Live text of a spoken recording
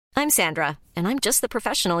I'm Sandra, and I'm just the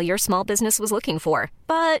professional your small business was looking for.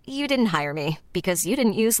 But you didn't hire me because you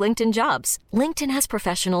didn't use LinkedIn Jobs. LinkedIn has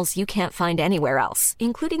professionals you can't find anywhere else,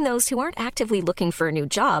 including those who aren't actively looking for a new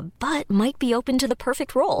job, but might be open to the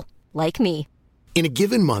perfect role, like me. In a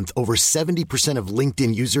given month, over 70% of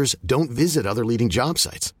LinkedIn users don't visit other leading job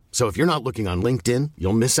sites. So if you're not looking on LinkedIn,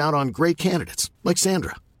 you'll miss out on great candidates like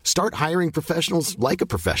Sandra. Start hiring professionals like a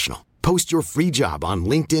professional. Post your free job on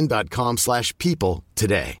linkedin.com/people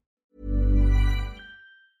today.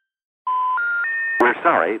 We're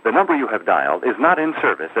sorry, the number you have dialed is not in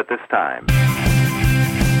service at this time.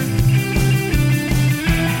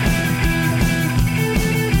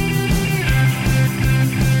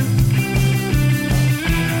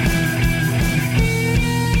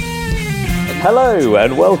 Hello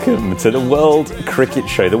and welcome to the World Cricket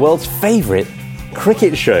Show, the world's favourite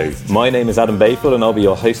cricket show. My name is Adam Bayfield and I'll be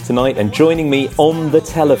your host tonight, and joining me on the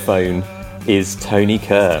telephone is Tony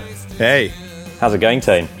Kerr. Hey. How's it going,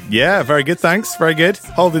 Tone? Yeah, very good, thanks. Very good.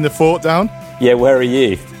 Holding the fort down. Yeah, where are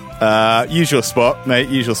you? Usual spot, mate,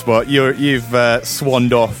 usual spot. You've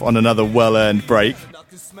swanned off on another well-earned break.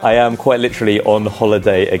 I am quite literally on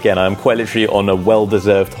holiday again. I am quite literally on a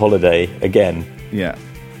well-deserved holiday again. Yeah.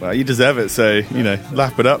 Well, you deserve it, so,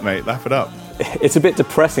 lap it up, mate, lap it up. It's a bit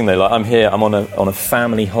depressing, though. Like, I'm here, I'm on a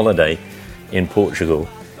family holiday in Portugal.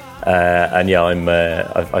 And yeah,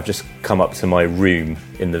 I've just come up to my room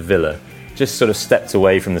in the villa. Just sort of stepped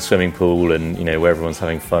away from the swimming pool and, where everyone's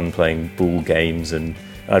having fun playing ball games. And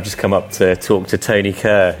I've just come up to talk to Tony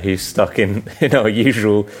Kerr, who's stuck in our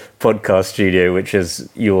usual podcast studio, which is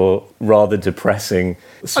your rather depressing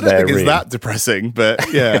spare room. I don't think it's that depressing,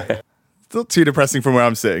 but yeah. It's not too depressing from where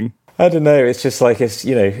I'm sitting. I don't know. It's just like, it's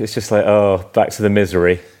just like, oh, back to the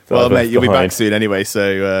misery. Well, mate, you'll be back soon anyway,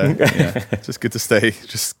 so just good to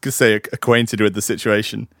stay acquainted with the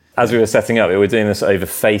situation. As we were setting up, we were doing this over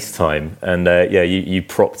FaceTime, and you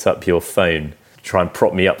propped up your phone to try and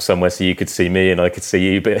prop me up somewhere so you could see me and I could see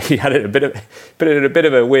you, but you had it a bit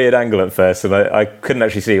of a weird angle at first, and I couldn't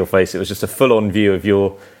actually see your face. It was just a full-on view of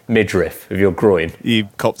your midriff, of your groin. You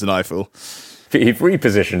copped an eyeful. You've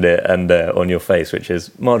repositioned it and on your face, which is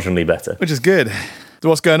marginally better. Which is good. So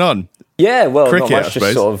what's going on? Yeah, well, cricket, not much.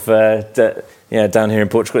 Just sort of, down here in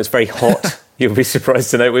Portugal, it's very hot. You'll be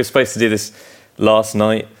surprised to know we were supposed to do this last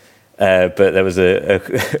night, but there was a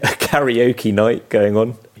karaoke night going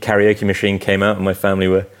on. A karaoke machine came out and my family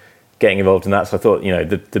were getting involved in that. So I thought,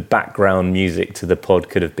 the background music to the pod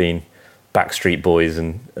could have been Backstreet Boys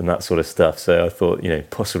and that sort of stuff. So I thought,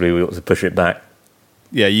 possibly we ought to push it back.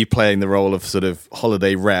 Yeah, you playing the role of sort of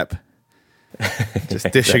holiday rep,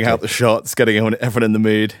 just dishing out the shots, getting everyone in the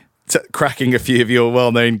mood, cracking a few of your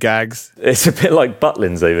well-known gags. It's a bit like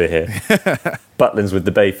Butlins over here. Butlins with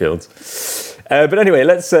the Bayfields. But anyway,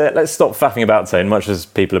 let's stop faffing about, Tone, much as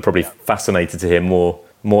people are probably fascinated to hear more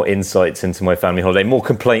insights into my family holiday, more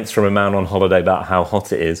complaints from a man on holiday about how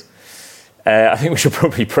hot it is. I think we should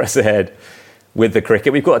probably press ahead with the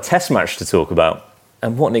cricket. We've got a test match to talk about.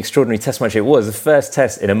 And what an extraordinary test match it was. The first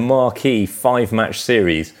test in a marquee 5-match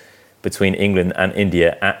series between England and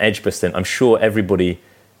India at Edgbaston. I'm sure everybody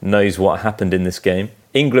knows what happened in this game.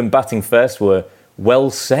 England batting first were well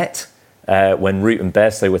set when Root and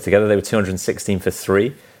Bairstow were together. They were 216 for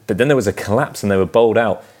 3. But then there was a collapse and they were bowled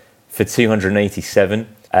out for 287.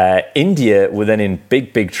 India were then in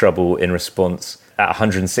big trouble in response at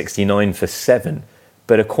 169 for 7.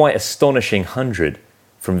 But a quite astonishing 100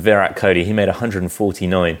 from Virat Kohli. He made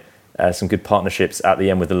 149. Some good partnerships at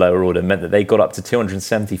the end with the lower order meant that they got up to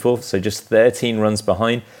 274, so just 13 runs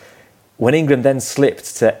behind. When England then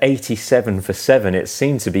slipped to 87 for 7, it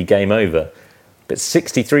seemed to be game over. But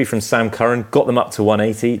 63 from Sam Curran got them up to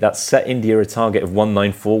 180. That set India a target of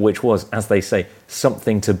 194, which was, as they say,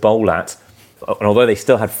 something to bowl at. And although they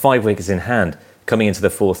still had 5 wickets in hand coming into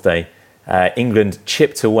the fourth day, England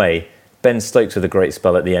chipped away. Ben Stokes with a great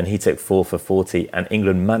spell at the end. He took 4 for 40, and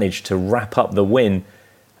England managed to wrap up the win,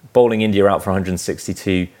 bowling India out for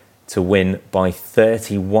 162 to win by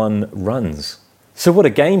 31 runs. So what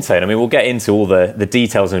a game, Tone. I mean, we'll get into all the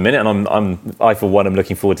details in a minute, and I for one am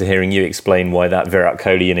looking forward to hearing you explain why that Virat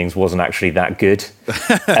Kohli innings wasn't actually that good.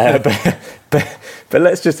 But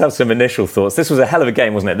let's just have some initial thoughts. This was a hell of a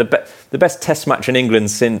game, wasn't it? The best Test match in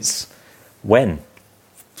England since when?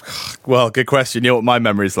 Well, good question. You know what my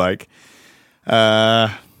memory's like?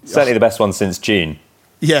 Certainly the best one since June.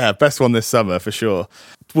 Yeah, best one this summer for sure.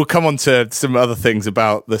 We'll come on to some other things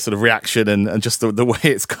about the sort of reaction and just the way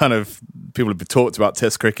it's kind of people have talked about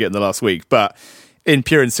Test cricket in the last week. But in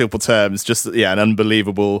pure and simple terms, just an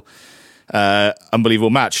unbelievable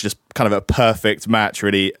match. Just kind of a perfect match.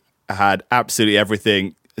 Really had absolutely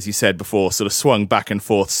everything. as you said before, sort of swung back and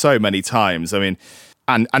forth so many times. I mean,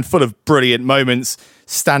 and full of brilliant moments,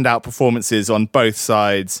 standout performances on both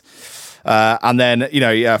sides. And then,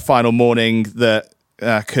 final morning that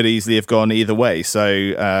could easily have gone either way.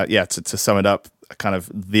 So, to sum it up, kind of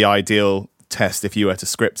the ideal test if you were to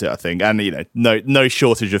script it, I think. And, no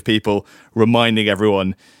shortage of people reminding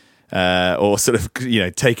everyone or sort of,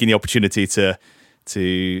 taking the opportunity to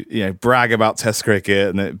brag about Test cricket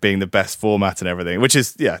and it being the best format and everything, which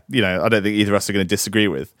is, I don't think either of us are going to disagree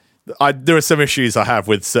with. There are some issues I have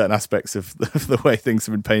with certain aspects of the way things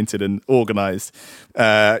have been painted and organised.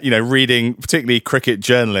 Reading particularly cricket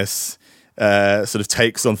journalists sort of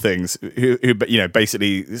takes on things who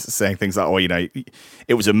basically saying things like,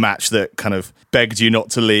 it was a match that kind of begged you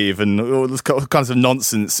not to leave and all this kinds of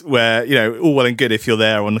nonsense where, all well and good if you're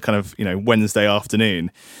there on the kind of, Wednesday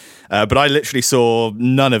afternoon. But I literally saw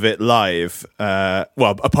none of it live.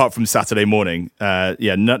 Apart from Saturday morning.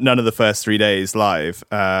 None of the first 3 days live.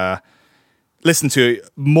 Listened to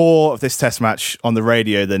more of this test match on the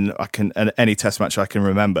radio than any test match I can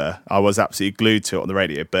remember. I was absolutely glued to it on the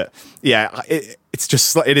radio. But it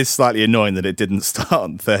is slightly annoying that it didn't start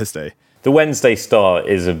on Thursday. The Wednesday start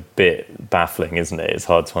is a bit baffling, isn't it? It's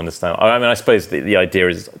hard to understand. I mean, I suppose the idea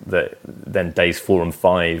is that then days 4 and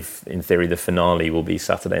 5, in theory, the finale will be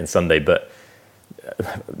Saturday and Sunday, but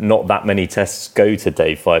not that many tests go to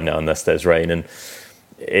day 5 now unless there's rain. And,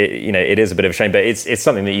 it is a bit of a shame, but it's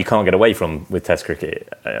something that you can't get away from with Test cricket.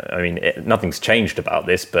 I mean, nothing's changed about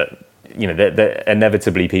this, but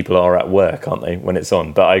inevitably people are at work, aren't they, when it's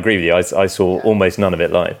on? But I agree with you. I saw almost none of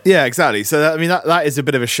it live. Yeah, exactly. So that is a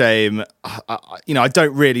bit of a shame. I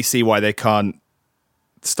don't really see why they can't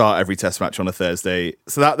start every test match on a Thursday.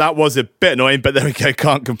 So that was a bit annoying, but there we go.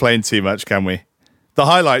 Can't complain too much, can we? The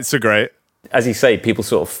highlights are great. As you say, people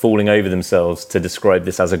sort of falling over themselves to describe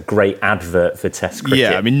this as a great advert for Test cricket.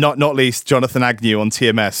 Yeah, I mean, not least Jonathan Agnew on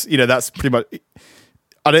TMS. That's pretty much...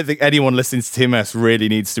 I don't think anyone listening to TMS really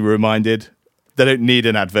needs to be reminded. They don't need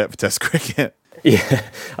an advert for Test cricket. Yeah,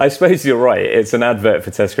 I suppose you're right. It's an advert for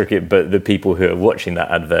Test cricket, but the people who are watching that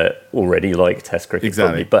advert already like Test cricket.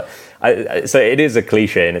 Exactly. Probably. But so it is a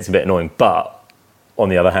cliche and it's a bit annoying. But on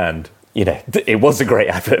the other hand, it was a great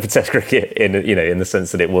advert for Test cricket in the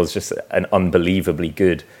sense that it was just an unbelievably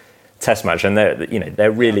good Test match. And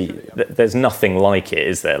they're really, there's nothing like it,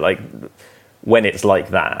 is there? Like, when it's like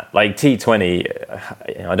that, like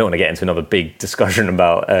T20, I don't want to get into another big discussion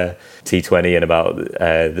about T20 and about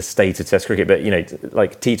the state of Test cricket, but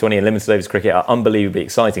like T20 and limited overs cricket are unbelievably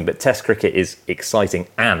exciting, but Test cricket is exciting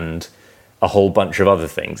and a whole bunch of other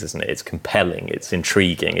things, isn't it? It's compelling, it's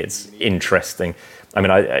intriguing, it's interesting. I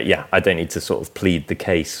mean, I don't need to sort of plead the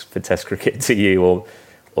case for Test cricket to you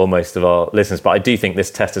or most of our listeners, but I do think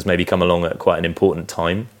this test has maybe come along at quite an important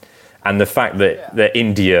time. And the fact that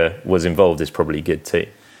India was involved is probably good too.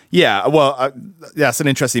 Yeah, well, that's an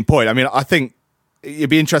interesting point. I mean, I think it'd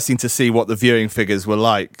be interesting to see what the viewing figures were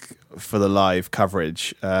like for the live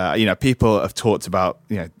coverage. People have talked about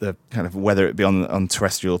the kind of whether it be on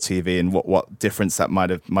terrestrial TV and what difference that might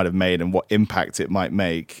have made and what impact it might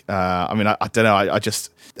make. I don't know. I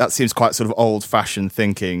just that seems quite sort of old-fashioned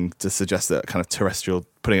thinking to suggest that kind of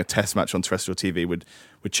putting a test match on terrestrial TV would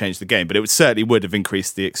change the game, but it certainly would have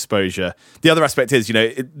increased the exposure. The other aspect is,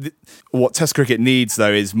 what Test cricket needs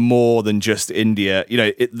though is more than just India.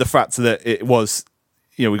 The fact that it was,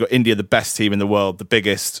 we got India, the best team in the world, the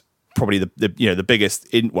biggest, probably the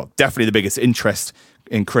biggest definitely the biggest interest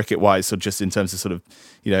in cricket wise, so just in terms of sort of,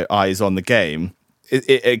 eyes on the game.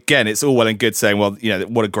 Again, it's all well and good saying, well,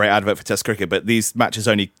 what a great advert for Test cricket, but these matches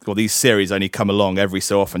these series only come along every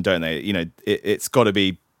so often, don't they? It's got to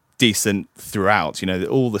be decent throughout.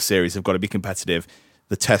 All the series have got to be competitive.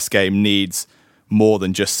 The Test game needs more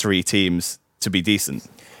than just 3 teams to be decent.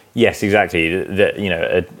 Yes, exactly.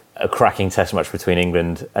 A cracking Test match between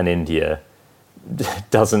England and India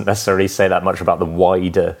doesn't necessarily say that much about the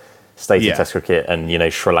wider state of Test cricket,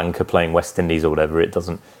 and Sri Lanka playing West Indies or whatever. It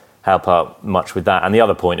doesn't help out much with that. And the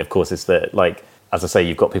other point, of course, is that, like, as I say,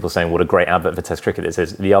 you've got people saying what a great advert for Test cricket this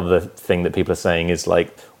is. The other thing that people are saying is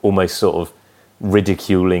like almost sort of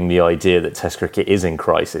ridiculing the idea that Test cricket is in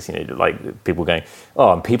crisis. Like people going,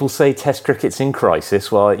 oh, and people say Test cricket's in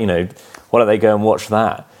crisis. Well, why don't they go and watch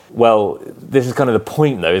that? Well, this is kind of the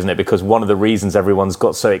point, though, isn't it? Because one of the reasons everyone's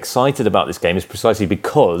got so excited about this game is precisely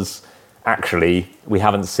because actually we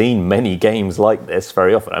haven't seen many games like this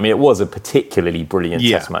very often. I mean, it was a particularly brilliant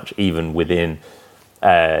Test match, even within,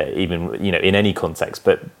 in any context.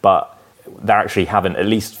 But there actually haven't, at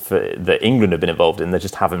least for that England have been involved in, there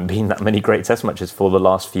just haven't been that many great Test matches for the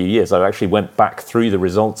last few years. I actually went back through the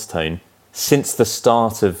results tone Since the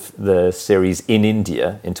start of the series in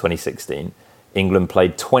India in 2016, England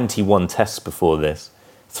played 21 tests before this.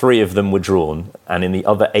 3 of them were drawn, and in the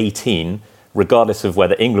other 18, regardless of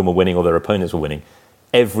whether England were winning or their opponents were winning,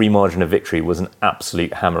 every margin of victory was an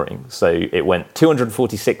absolute hammering. So it went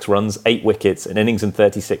 246 runs, 8 wickets, an innings and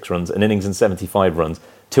 36 runs, an innings and 75 runs,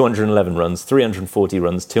 211 runs, 340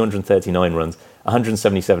 runs, 239 runs,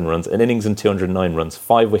 177 runs, an innings and 209 runs,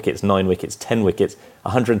 5 wickets, 9 wickets, 10 wickets,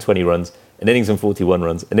 120 runs, an innings and 41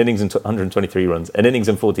 runs, an innings and 123 runs, an innings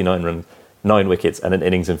and 49 runs, 9 wickets, and an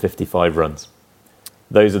innings and 55 runs.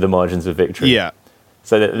 Those are the margins of victory. Yeah.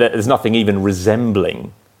 So there's nothing even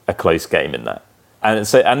resembling a close game in that. And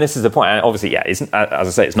this is the point. And obviously, yeah, as I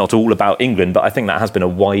say, it's not all about England, but I think that has been a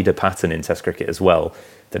wider pattern in Test cricket as well,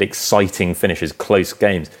 that exciting finishes, close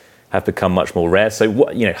games, have become much more rare. So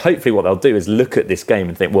hopefully what they'll do is look at this game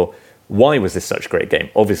and think, well, why was this such a great game?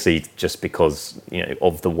 Obviously, just because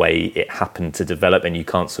of the way it happened to develop, and you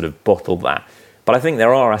can't sort of bottle that. But I think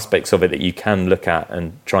there are aspects of it that you can look at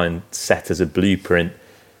and try and set as a blueprint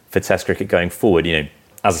for Test cricket going forward.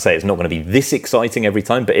 As I say, it's not going to be this exciting every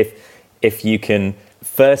time, but if you can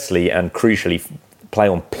firstly and crucially play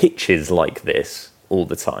on pitches like this all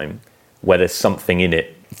the time, where there's something in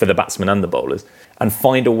it for the batsmen and the bowlers, and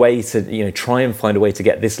find a way to try and find a way to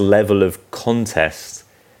get this level of contest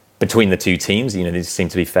between the two teams. These seem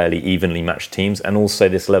to be fairly evenly matched teams, and also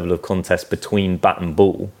this level of contest between bat and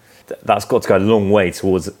ball. That's got to go a long way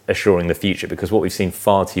towards assuring the future, because what we've seen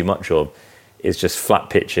far too much of is just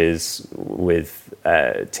flat pitches with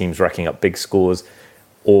teams racking up big scores,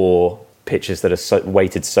 or pitches that are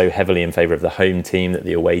weighted so heavily in favour of the home team that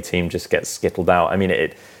the away team just gets skittled out. I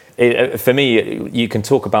mean, for me, you can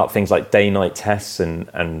talk about things like day-night tests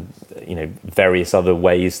and various other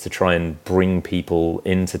ways to try and bring people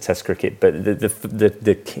into Test cricket, but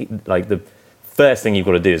the first thing you've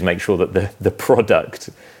got to do is make sure that the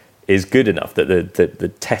product is good enough, that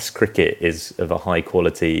the Test cricket is of a high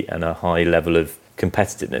quality and a high level of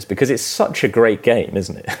competitiveness, because it's such a great game,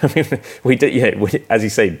 isn't it? I mean, as you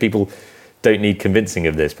say, people don't need convincing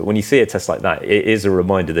of this, but when you see a test like that, it is a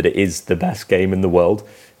reminder that it is the best game in the world,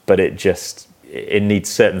 but it needs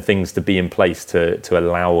certain things to be in place to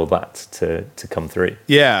allow that to come through.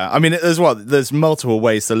 Yeah, I mean, there's multiple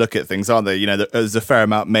ways to look at things, aren't there? There's a fair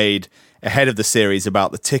amount made ahead of the series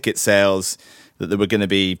about the ticket sales, that there were going to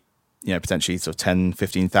be potentially sort of 10,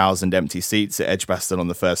 15,000 empty seats at Edgbaston on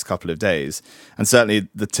the first couple of days. And certainly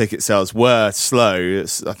the ticket sales were slow.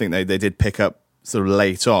 I think they did pick up sort of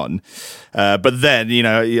late on. But then,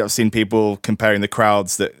 I've seen people comparing the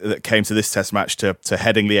crowds that came to this test match to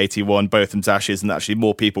Headingley 81, Botham's Ashes, and actually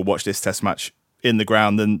more people watched this test match in the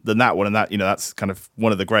ground than that one. And that's kind of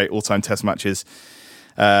one of the great all-time test matches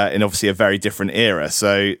in obviously a very different era.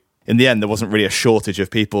 So in the end, there wasn't really a shortage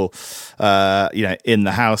of people, in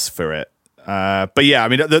the house for it. But yeah, I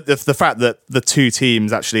mean, the fact that the two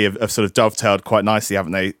teams actually have sort of dovetailed quite nicely,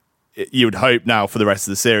 haven't they? You would hope now for the rest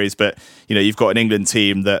of the series, but you've got an England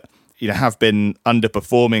team that have been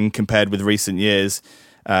underperforming compared with recent years,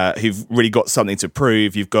 who've really got something to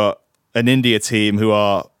prove. You've got an India team who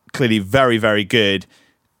are clearly very, very good,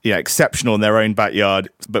 exceptional in their own backyard,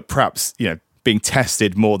 but perhaps being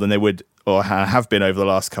tested more than they would or have been over the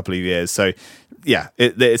last couple of years. So yeah,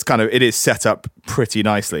 it is set up pretty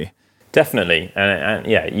nicely. Definitely, and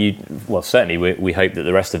yeah, certainly we hope that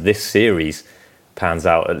the rest of this series pans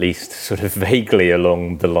out at least sort of vaguely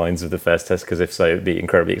along the lines of the first test, because if so, it'd be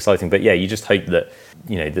incredibly exciting. But yeah, you just hope that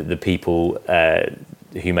that the people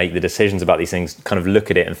who make the decisions about these things kind of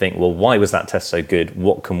look at it and think, well, why was that test so good?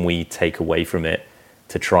 What can we take away from it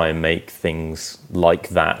to try and make things like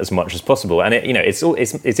that as much as possible? And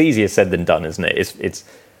it's easier said than done, isn't it? It's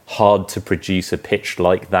hard to produce a pitch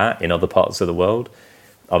like that in other parts of the world.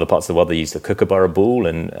 Other parts of the world, they use the Kookaburra ball,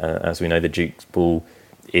 and as we know, the Duke's ball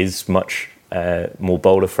is much more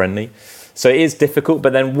bowler friendly. So it is difficult,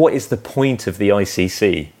 but then what is the point of the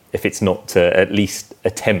ICC if it's not to at least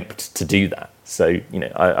attempt to do that? So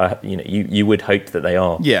you would hope that they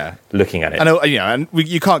are looking at it. I know, and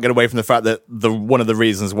you can't get away from the fact that one of the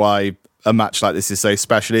reasons why a match like this is so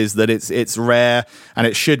special is that it's rare, and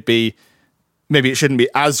it should be. Maybe it shouldn't be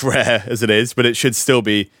as rare as it is, but it should still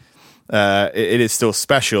be. It is still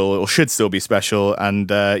special, or should still be special. And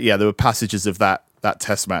there were passages of that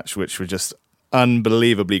test match which were just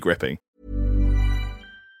unbelievably gripping.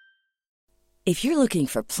 If you're looking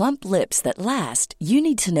for plump lips that last, you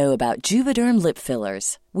need to know about Juvederm lip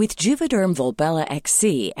fillers. With Juvederm Volbella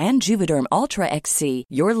XC and Juvederm Ultra XC,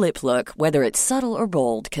 your lip look, whether it's subtle or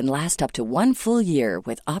bold, can last up to 1 full year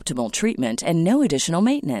with optimal treatment and no additional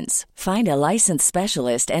maintenance. Find a licensed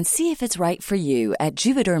specialist and see if it's right for you at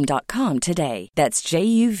Juvederm.com today. That's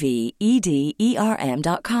JUVEDERM.com.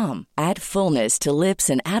 Add fullness to lips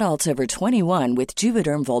in adults over 21 with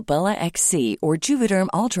Juvederm Volbella XC or Juvederm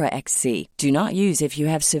Ultra XC. Do not use if you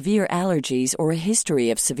have severe allergies or a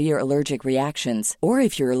history of severe allergic reactions, or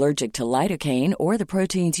if you're allergic to lidocaine or the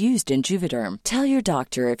proteins used in Juvederm. Tell your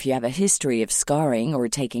doctor if you have a history of scarring or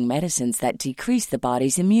taking medicines that decrease the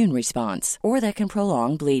body's immune response or that can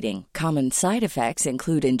prolong bleeding. Common side effects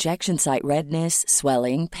include injection site redness,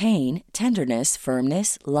 swelling, pain, tenderness,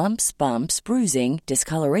 firmness, lumps, bumps, bruising,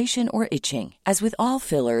 discoloration, or itching. As with all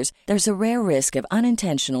fillers, there's a rare risk of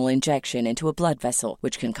unintentional injection into a blood vessel,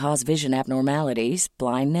 which can cause vision abnormalities,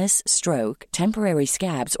 blindness, stroke, temporary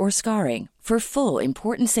scabs, or scarring. For full,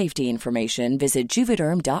 important safety information, visit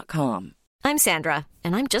Juvederm.com. I'm Sandra,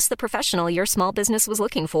 and I'm just the professional your small business was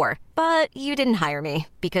looking for. But you didn't hire me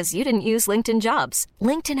because you didn't use LinkedIn Jobs.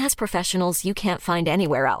 LinkedIn has professionals you can't find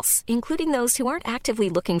anywhere else, including those who aren't actively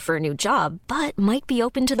looking for a new job, but might be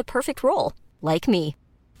open to the perfect role, like me.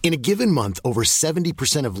 In a given month, over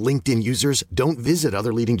 70% of LinkedIn users don't visit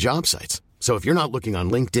other leading job sites. So if you're not looking on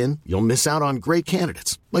LinkedIn, you'll miss out on great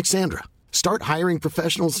candidates like Sandra. Start hiring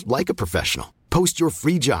professionals like a professional. Post your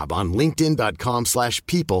free job on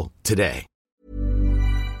linkedin.com/people today.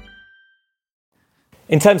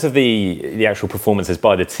 In terms of the actual performances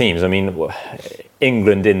by the teams, I mean,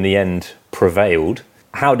 England in the end prevailed.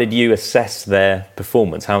 How did you assess their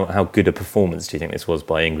performance? How good a performance do you think this was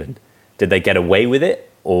by England? Did they get away with it,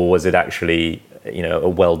 or was it actually, a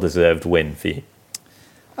well-deserved win for you?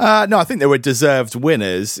 No, I think they were deserved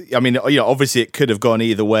winners. I mean, obviously it could have gone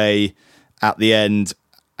either way at the end,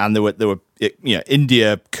 and there were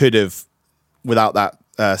India could have, without that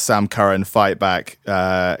Sam Curran fight back,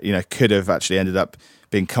 could have actually ended up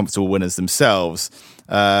being comfortable winners themselves.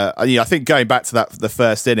 I think going back to the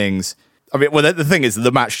first innings, I mean, well, the thing is,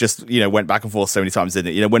 the match just went back and forth so many times,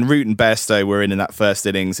 didn't it? When Root and Bairstow were in that first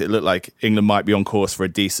innings, it looked like England might be on course for a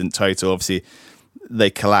decent total. Obviously, they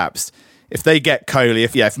collapsed. If they get Kohli,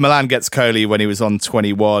 if Milan gets Kohli when he was on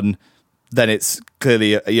 21, then it's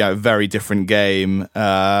clearly a very different game.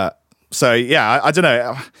 I don't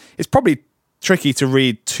know. It's probably tricky to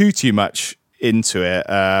read too much into it.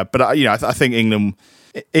 But I think England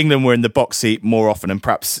were in the box seat more often, and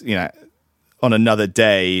perhaps on another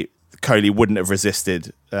day, Kohli wouldn't have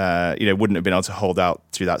resisted. Wouldn't have been able to hold out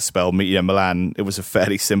through that spell. Milan, it was a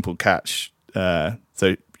fairly simple catch.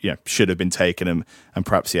 Should have been taken, and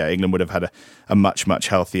perhaps England would have had a much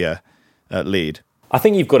healthier lead. I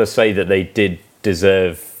think you've got to say that they did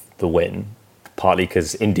deserve the win, partly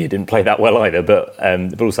because India didn't play that well either, but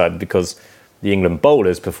also because the England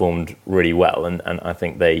bowlers performed really well, and I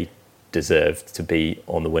think they deserved to be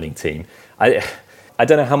on the winning team. I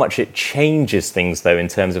don't know how much it changes things though, in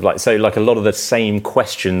terms of a lot of the same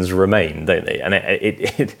questions remain, don't they? And it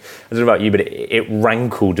I don't know about you, but it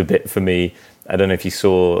rankled a bit for me. I don't know if you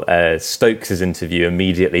saw Stokes' interview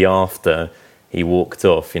immediately after he walked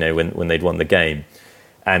off, when they'd won the game.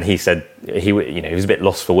 And he said he was a bit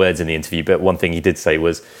lost for words in the interview, but one thing he did say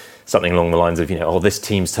was something along the lines of, this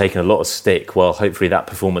team's taken a lot of stick. Well, hopefully that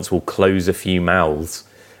performance will close a few mouths.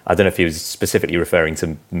 I don't know if he was specifically referring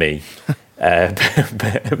to me, but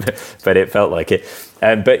it felt like it.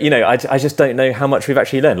 I just don't know how much we've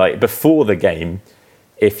actually learned. Like before the game,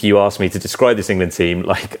 if you asked me to describe this England team,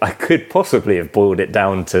 I could possibly have boiled it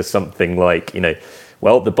down to something like,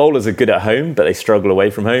 the bowlers are good at home, but they struggle away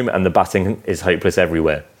from home, and the batting is hopeless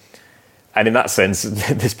everywhere. And in that sense,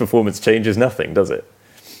 this performance changes nothing, does it?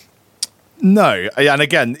 No. And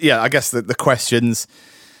again, I guess the questions,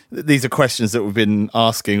 these are questions that we've been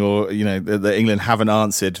asking, or, that England haven't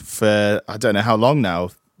answered for, I don't know how long now,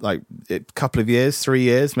 like a couple of years, 3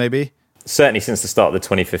 years, maybe. Certainly since the start of the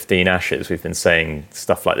 2015 Ashes, we've been saying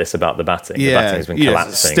stuff like this about the batting. The batting has been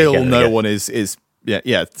collapsing. Still no one is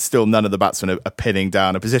still none of the batsmen are pinning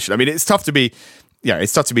down a position. I mean, it's tough to be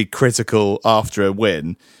critical after a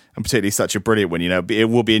win, and particularly such a brilliant win. It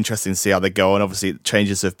will be interesting to see how they go on. Obviously,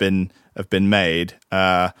 changes have been made.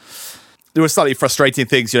 There were slightly frustrating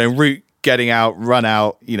things. Root getting out, run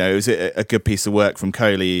out. It was a good piece of work from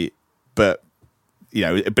Kohli, but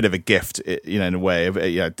a bit of a gift, in a way.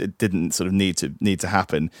 It didn't sort of need to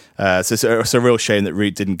happen. So it's a real shame that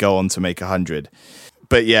Root didn't go on to make 100.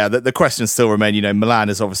 But the questions still remain. Milan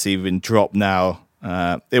has obviously been dropped now.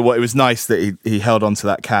 It was nice that he held on to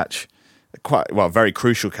that catch, very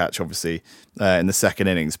crucial catch, obviously, in the second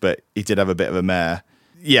innings. But he did have a bit of a mare.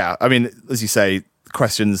 Yeah, I mean, as you say,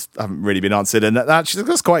 questions haven't really been answered, and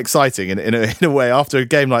that's quite exciting in a way. After a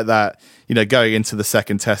game like that, going into the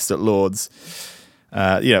second test at Lords,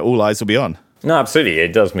 all eyes will be on. No, absolutely.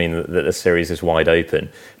 It does mean that the series is wide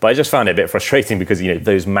open. But I just found it a bit frustrating because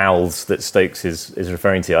those mouths that Stokes is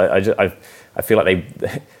referring to. I feel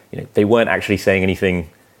like they weren't actually saying anything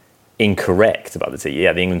incorrect about the team.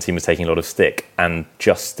 Yeah, the England team was taking a lot of stick, and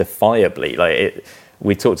justifiably.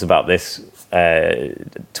 We talked about this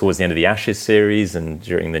towards the end of the Ashes series and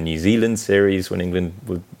during the New Zealand series when England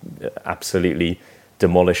were absolutely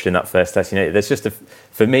demolished in that first test. There's just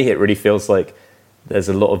for me, it really feels like there's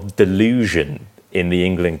a lot of delusion in the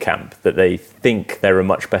England camp that they think they're a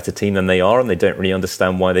much better team than they are, and they don't really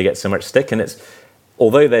understand why they get so much stick. And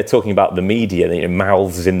although they're talking about the media,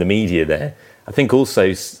 mouths in the media there, I think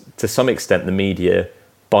also to some extent the media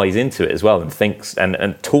buys into it as well and thinks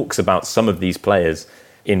and talks about some of these players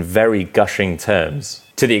in very gushing terms,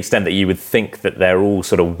 to the extent that you would think that they're all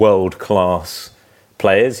sort of world-class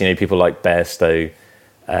players. People like Bairstow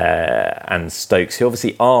and Stokes, who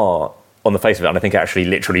obviously are, on the face of it, and I think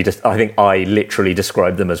I literally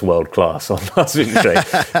described them as world class on last week's show.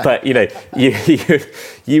 But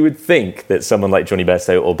you would think that someone like Johnny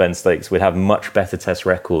Bairstow or Ben Stokes would have much better test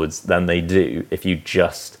records than they do if you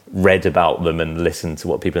just read about them and listened to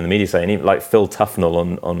what people in the media say. And even like Phil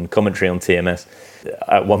Tufnell on commentary on TMS,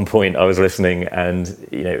 at one point I was listening,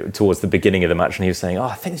 and towards the beginning of the match, and he was saying,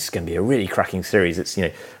 I think this is going to be a really cracking series. It's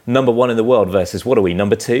number 1 in the world versus, what are we,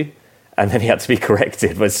 number 2? And then he had to be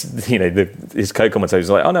corrected. His co-commentator was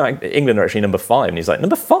like, oh no, England are actually number 5. And he's like,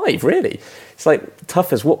 number 5, really? It's like,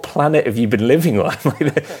 Tuffers, what planet have you been living on?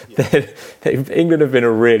 England have been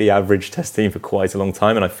a really average test team for quite a long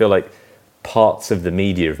time. And I feel like parts of the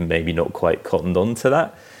media have maybe not quite cottoned on to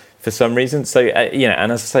that for some reason. So,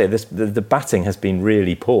 and as I say, the batting has been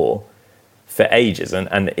really poor for ages.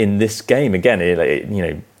 And in this game,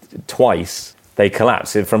 again, twice, they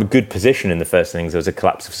collapsed. From a good position in the first innings, there was a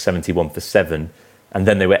collapse of 71 for 7, and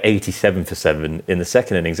then they were 87 for 7 in the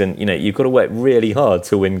second innings. And you've got to work really hard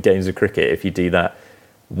to win games of cricket if you do that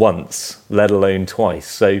once, let alone twice.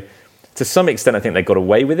 So to some extent, I think they got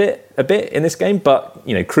away with it a bit in this game, but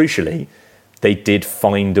crucially, they did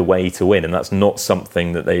find a way to win, and that's not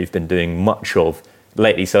something that they've been doing much of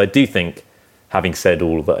lately. So I do think, having said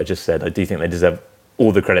all that I just said, I do think they deserve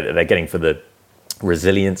all the credit that they're getting for the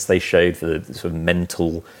resilience they showed, for the sort of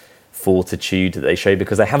mental fortitude that they showed,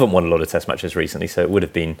 because they haven't won a lot of test matches recently, so it would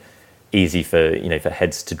have been easy for for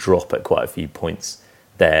heads to drop at quite a few points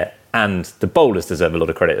there. And the bowlers deserve a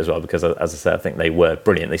lot of credit as well, because as I said, I think they were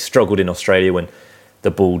brilliant. They struggled in Australia when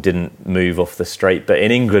the ball didn't move off the straight, but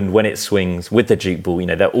in England, when it swings with the Duke ball,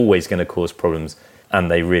 they're always going to cause problems,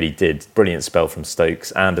 and they really did. Brilliant spell from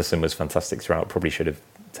Stokes. Anderson was fantastic throughout, probably should have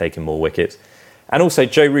taken more wickets. And also,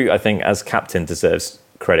 Joe Root, I think, as captain, deserves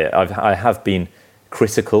credit. I have been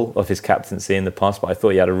critical of his captaincy in the past, but I thought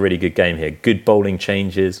he had a really good game here. Good bowling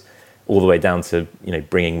changes, all the way down to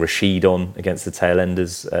bringing Rashid on against the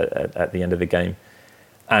tail-enders at the end of the game.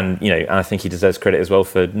 And I think he deserves credit as well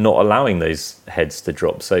for not allowing those heads to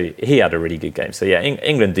drop. So he had a really good game. So yeah,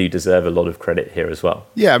 England do deserve a lot of credit here as well.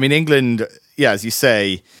 Yeah, I mean, England, as you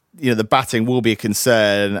say, the batting will be a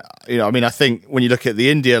concern. I think when you look at the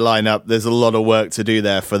India lineup, there's a lot of work to do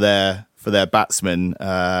there for their batsmen.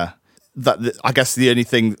 I guess the only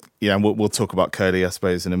thing, we'll talk about Kohli, I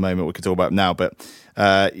suppose, in a moment. We could talk about it now, but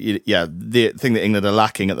the thing that England are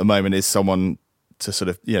lacking at the moment is someone to sort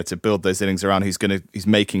of to build those innings around who's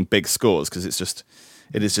making big scores, because it just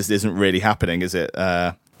isn't really happening, is it?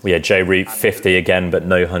 Joe Root 50 again, but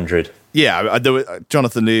no 100. Yeah,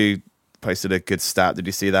 Jonathan Liu posted a good stat. Did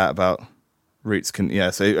you see that about Root's?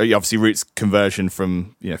 So obviously Root's conversion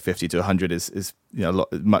from 50 to 100 is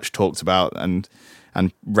much talked about and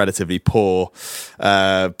relatively poor,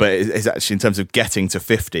 but it's actually, in terms of getting to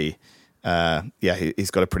 50,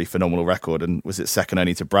 he's got a pretty phenomenal record, and was it second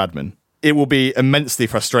only to Bradman. It will be immensely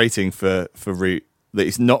frustrating for Root that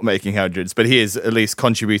he's not making hundreds, but he is at least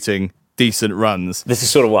contributing decent runs. This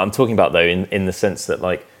is sort of what I'm talking about, though, in the sense that,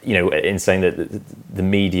 in saying that the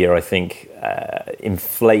media, I think,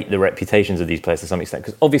 inflate the reputations of these players to some extent,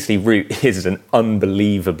 because obviously Root is an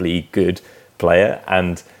unbelievably good player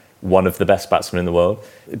and one of the best batsmen in the world.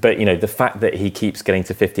 But, the fact that he keeps getting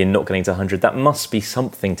to 50 and not getting to 100, that must be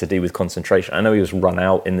something to do with concentration. I know he was run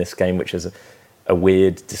out in this game, which is a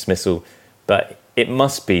weird dismissal, but it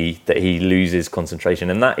must be that he loses concentration,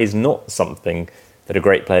 and that is not something that a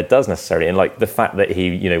great player does necessarily. And the fact that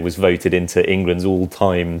he was voted into England's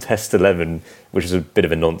all-time Test 11, which is a bit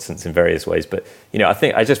of a nonsense in various ways, but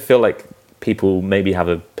I just feel like people maybe have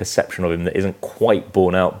a perception of him that isn't quite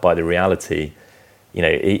borne out by the reality you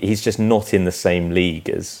know, he's just not in the same league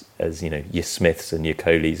as you know, your Smiths and your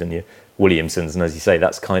Kohlis and your Williamsons. And as you say,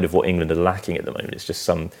 that's kind of what England are lacking at the moment. It's just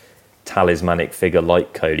some talismanic figure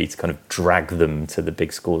like Kohli to kind of drag them to the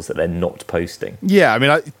big scores that they're not posting. Yeah, I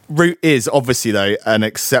mean, Root is obviously, though, an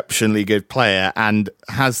exceptionally good player and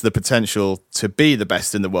has the potential to be the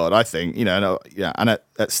best in the world, I think, you know, and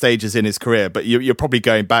at stages in his career. But you're probably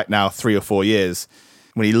going back now 3 or 4 years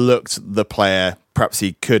when he looked the player perhaps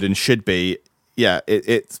he could and should be. Yeah,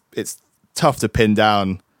 it's tough to pin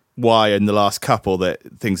down why in the last couple that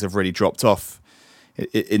things have really dropped off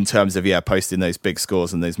in terms of posting those big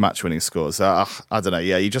scores and those match-winning scores. I don't know.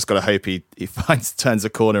 Yeah, you just got to hope he turns a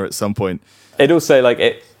corner at some point. It also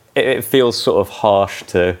it feels sort of harsh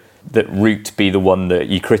that Root be the one that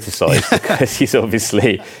you criticise because he's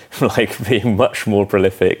obviously like being much more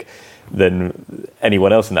prolific than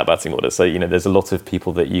anyone else in that batting order. So, you know, there's a lot of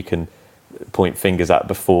people that you can point fingers at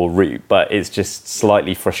before Root, but it's just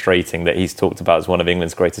slightly frustrating that he's talked about as one of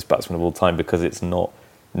England's greatest batsmen of all time because it's not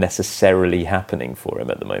necessarily happening for him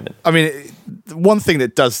at the moment. I mean, one thing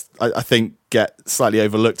that does, I think, get slightly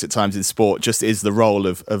overlooked at times in sport just is the role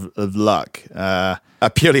of luck.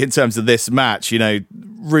 Purely in terms of this match, you know,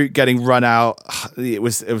 Root getting run out, it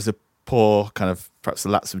was a poor kind of perhaps a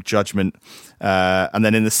lapse of judgment, and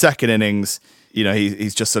then in the second innings, you know,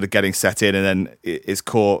 he's just sort of getting set in and then is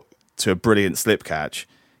caught to a brilliant slip catch.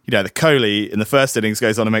 You know, the Kohli in the first innings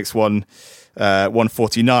goes on and makes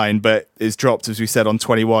 149, but is dropped, as we said, on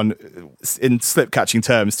 21 in slip catching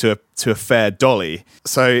terms to a fair dolly.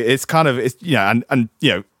 So it's kind of, you know, and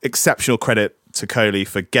you know, exceptional credit to Kohli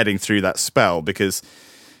for getting through that spell because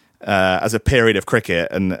as a period of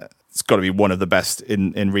cricket, and it's got to be one of the best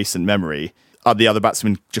in recent memory, the other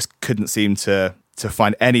batsmen just couldn't seem to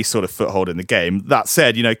find any sort of foothold in the game. That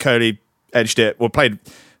said, you know, Kohli edged it, played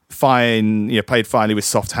finely with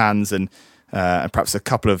soft hands and perhaps a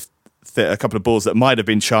couple of balls that might have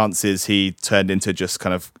been chances he turned into just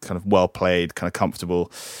kind of well played, kind of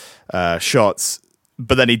comfortable shots.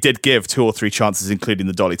 But then he did give 2 or 3 chances, including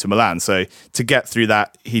the dolly to Milan. So to get through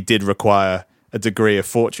that, he did require a degree of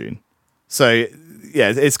fortune. So yeah,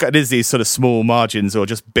 it is these sort of small margins or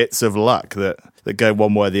just bits of luck that go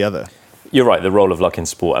one way or the other. You're right, the role of luck in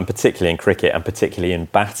sport, and particularly in cricket, and particularly in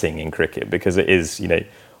batting in cricket, because it is, you know,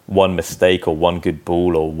 one mistake or one good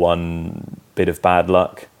ball or one bit of bad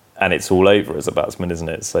luck, and it's all over as a batsman, isn't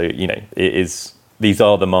it? So, you know, these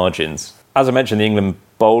are the margins. As I mentioned, the England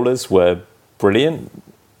bowlers were brilliant.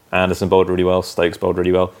 Anderson bowled really well, Stokes bowled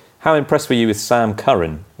really well. How impressed were you with Sam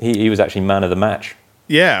Curran? He was actually man of the match.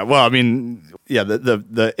 Yeah, well, I mean, yeah,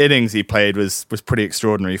 the innings he played was pretty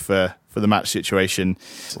extraordinary for the match situation.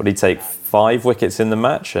 What did he take? 5 wickets in the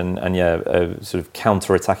match and a sort of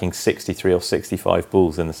counter-attacking 63 or 65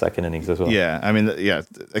 balls in the second innings as well. Yeah, I mean, yeah,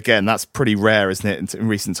 again, that's pretty rare, isn't it, in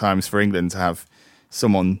recent times for England to have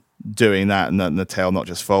someone doing that and the tail not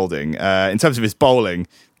just folding. In terms of his bowling,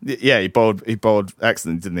 yeah, he bowled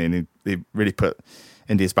excellent, didn't he? And he really put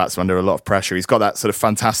India's batsmen under a lot of pressure. He's got that sort of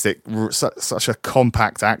fantastic, such a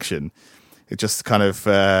compact action. It just kind of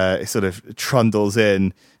it sort of trundles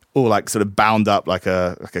in, all like sort of bound up like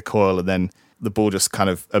a coil, and then the ball just kind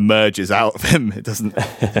of emerges out of him. It doesn't.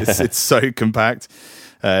 It's so compact.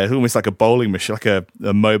 It's almost like a bowling machine, like a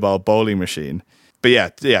mobile bowling machine. But yeah,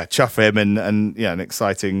 chuff for him, and yeah, an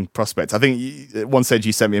exciting prospect. I think at one stage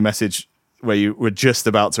you sent me a message where you were just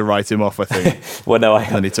about to write him off, I think. Well, no,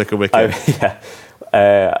 and he took a wicket.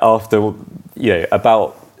 After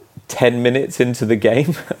about 10 minutes into the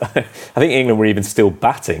game, I think England were even still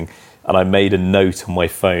batting. And I made a note on my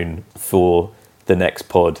phone for the next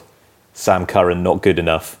pod, Sam Curran not good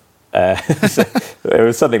enough. So it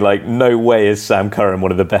was something like, no way is Sam Curran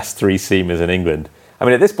one of the best 3-seamers in England. I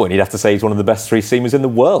mean, at this point, you'd have to say he's one of the best 3-seamers in the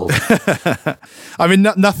world. I mean,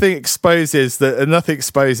 nothing exposes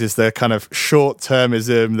the kind of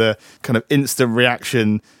short-termism, the kind of instant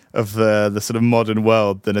reaction of the sort of modern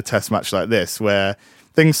world than a test match like this, where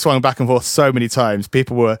things swung back and forth so many times.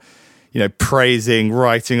 People were, praising,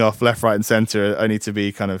 writing off left, right, and centre, only to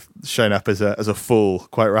be kind of shown up as a fool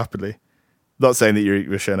quite rapidly. Not saying that you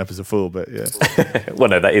were shown up as a fool, but yeah. Well,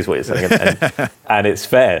 no, that is what you're saying, and it's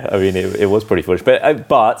fair. I mean, it was pretty foolish. But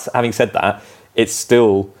having said that, it's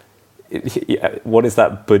still. What is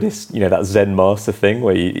that Buddhist, that Zen master thing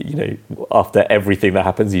where you after everything that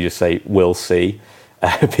happens, you just say, "We'll see,"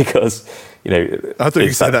 because I thought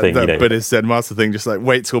you said that Buddhist Zen master thing, just like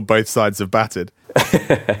wait till both sides have batted.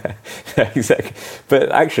 Exactly,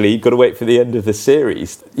 but actually you've got to wait for the end of the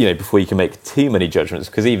series, before you can make too many judgments,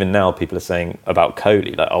 because even now people are saying about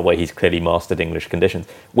Kohli, like, oh well, he's clearly mastered English conditions,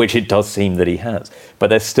 which it does seem that he has, but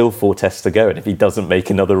there's still 4 tests to go, and if he doesn't make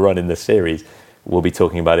another run in the series, we'll be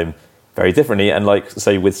talking about him very differently. And like,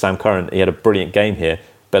 say, with Sam Curran, he had a brilliant game here,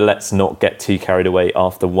 but let's not get too carried away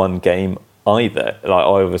after one game either. Like,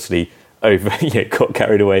 I obviously got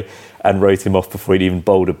carried away and wrote him off before he'd even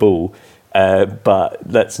bowled a ball. But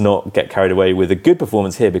let's not get carried away with a good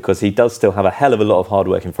performance here, because he does still have a hell of a lot of hard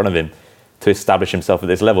work in front of him to establish himself at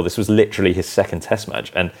this level. This was literally his second Test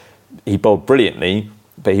match, and he bowled brilliantly,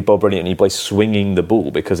 but he bowled brilliantly by swinging the ball,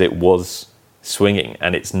 because it was swinging,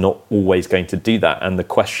 and it's not always going to do that. And the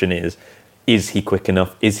question is he quick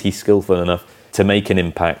enough? Is he skillful enough to make an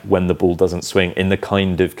impact when the ball doesn't swing in the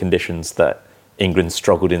kind of conditions that England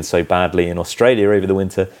struggled in so badly in Australia over the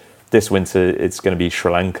winter? This winter, it's going to be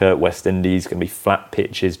Sri Lanka, West Indies, going to be flat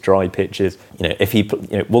pitches, dry pitches. If he,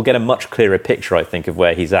 we'll get a much clearer picture, I think, of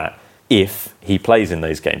where he's at if he plays in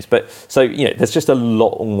those games. But so, there's just a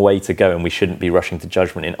long way to go, and we shouldn't be rushing to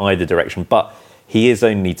judgment in either direction. But he is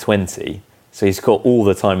only 20, so he's got all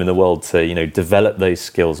the time in the world to, develop those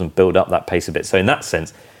skills and build up that pace a bit. So in that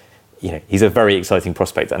sense, he's a very exciting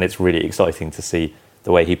prospect, and it's really exciting to see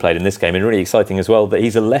the way he played in this game, and really exciting as well that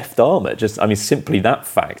he's a left armer. Simply that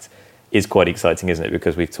fact is quite exciting, isn't it?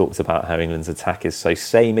 Because we've talked about how England's attack is so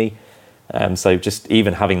samey. So just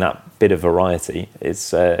even having that bit of variety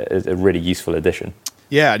is a really useful addition.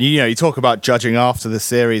 Yeah, and you talk about judging after the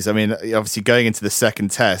series. I mean, obviously going into the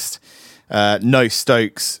second Test, no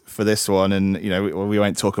Stokes for this one, and we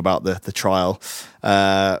won't talk about the trial,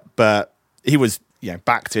 but he was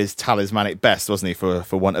back to his talismanic best, wasn't he?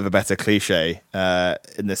 For want of a better cliche,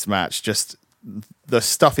 in this match, just the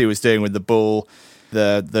stuff he was doing with the ball.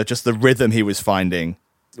 The rhythm he was finding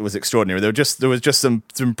was extraordinary. There was just some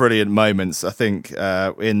brilliant moments. I think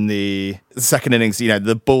in the second innings,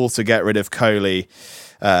 the ball to get rid of Kohli,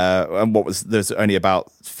 and there's only about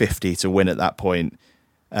 50 to win at that point,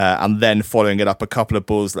 and then following it up a couple of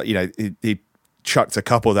balls, like he chucked a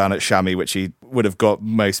couple down at Shami, which he would have got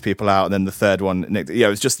most people out, and then the third one, it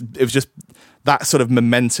was just that sort of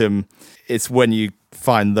momentum. It's when you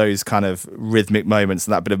find those kind of rhythmic moments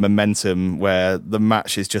and that bit of momentum where the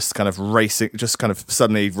match is just kind of racing, just kind of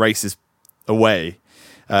suddenly races away.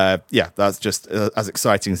 That's just as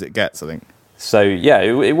exciting as it gets, I think. So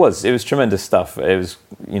it was tremendous stuff. It was,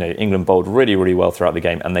 England bowled really, really well throughout the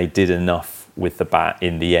game, and they did enough with the bat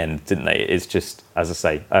in the end, didn't they? It's just, as I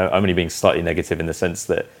say, I'm only being slightly negative in the sense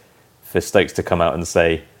that for Stokes to come out and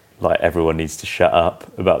say, like, everyone needs to shut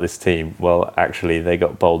up about this team. Well, actually, they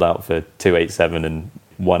got bowled out for 287 and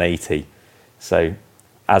 180. So,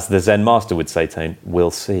 as the Zen Master would say, Tone,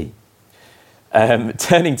 we'll see.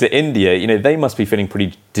 Turning to India, they must be feeling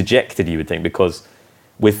pretty dejected, you would think, because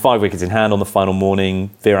with 5 wickets in hand on the final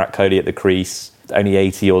morning, Virat Kohli at the crease, only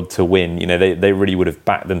 80-odd to win, they really would have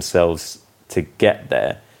backed themselves to get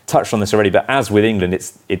there. Touched on this already, but as with England,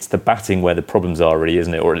 it's the batting where the problems are, really,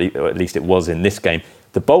 isn't it? Or at least it was in this game.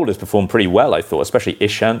 The bowlers performed pretty well, I thought, especially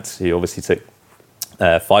Ishant, who obviously took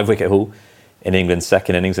 5-wicket haul in England's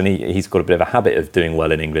second innings, and he's got a bit of a habit of doing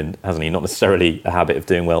well in England, hasn't he? Not necessarily a habit of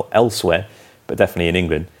doing well elsewhere, but definitely in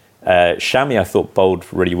England. Shami, I thought, bowled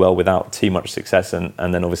really well without too much success, and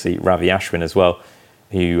then obviously Ravi Ashwin as well,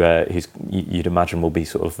 who's you'd imagine will be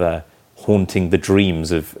sort of haunting the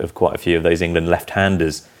dreams of quite a few of those England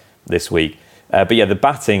left-handers this week. But the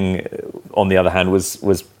batting, on the other hand,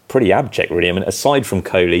 was pretty abject, really. I mean, aside from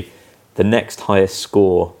Kohli, the next highest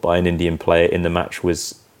score by an Indian player in the match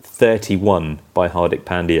was 31 by Hardik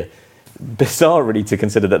Pandya. Bizarre, really, to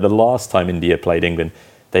consider that the last time India played England,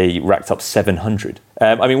 they racked up 700.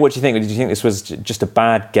 I mean, what do you think? Did you think this was just a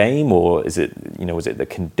bad game, or is it, was it the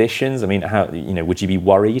conditions? I mean, how, would you be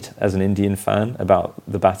worried as an Indian fan about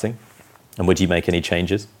the batting, and would you make any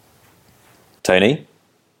changes? Tony,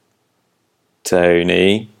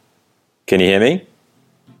 can you hear me?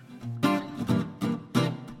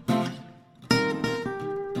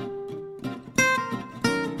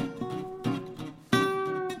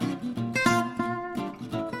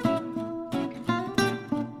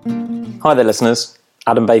 Hi there, listeners.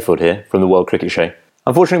 Adam Bayfield here from the World Cricket Show.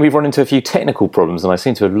 Unfortunately, we've run into a few technical problems and I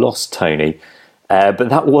seem to have lost Tony, but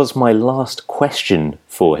that was my last question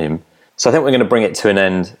for him. So I think we're going to bring it to an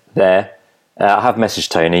end there. I have messaged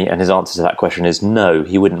Tony, and his answer to that question is no,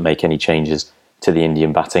 he wouldn't make any changes to the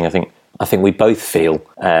Indian batting. I think we both feel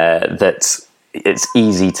that it's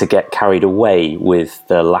easy to get carried away with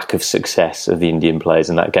the lack of success of the Indian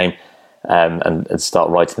players in that game, and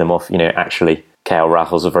start writing them off. Actually, KL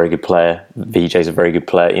Rahul's a very good player. Vijay's a very good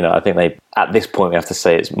player. I think at this point we have to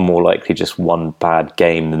say it's more likely just one bad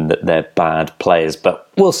game than that they're bad players. But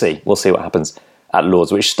we'll see. We'll see what happens at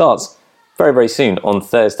Lord's, which starts very, very soon on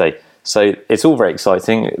Thursday. So it's all very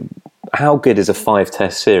exciting. How good is a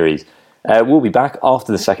 5-test series We'll be back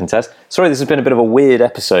after the second test. Sorry, this has been a bit of a weird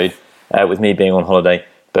episode with me being on holiday,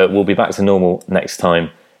 but we'll be back to normal next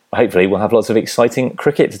time. Hopefully, we'll have lots of exciting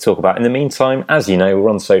cricket to talk about. In the meantime, as you know, we're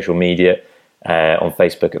on social media. On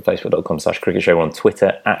Facebook at facebook.com/cricket show. We're on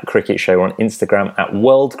Twitter at Cricket Show. We're on Instagram at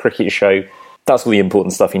World Cricket Show. That's all the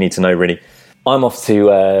important stuff you need to know, really. I'm off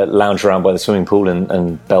to lounge around by the swimming pool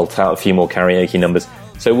and belt out a few more karaoke numbers.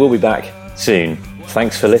 So we'll be back soon.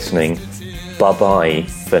 Thanks for listening. Bye-bye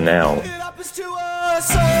for now.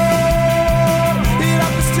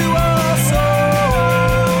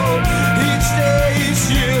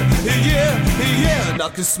 I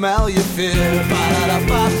can smell your fear.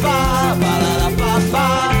 Ba-da-da-ba-ba, ba-da-da-ba-ba.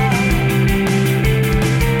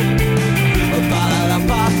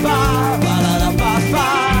 Ba-da-da-ba-ba, ba-da-da-ba-ba.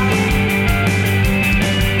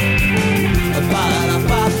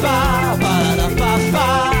 Ba-da-da-ba-ba, ba-da-da-ba-ba.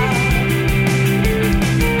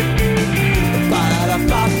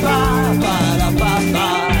 Ba-da-da-ba-ba, ba-da-da-ba-ba.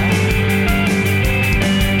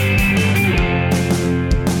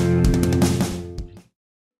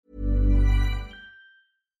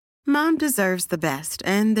 Mom deserves the best,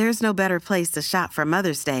 and there's no better place to shop for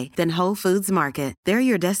Mother's Day than Whole Foods Market. They're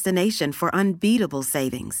your destination for unbeatable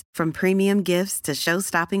savings, from premium gifts to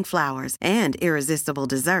show-stopping flowers and irresistible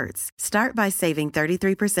desserts. Start by saving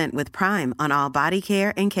 33% with Prime on all body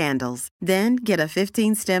care and candles. Then get a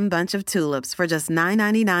 15-stem bunch of tulips for just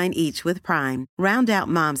 $9.99 each with Prime. Round out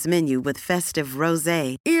Mom's menu with festive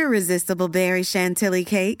rosé, irresistible berry chantilly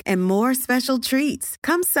cake, and more special treats.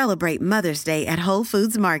 Come celebrate Mother's Day at Whole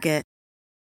Foods Market.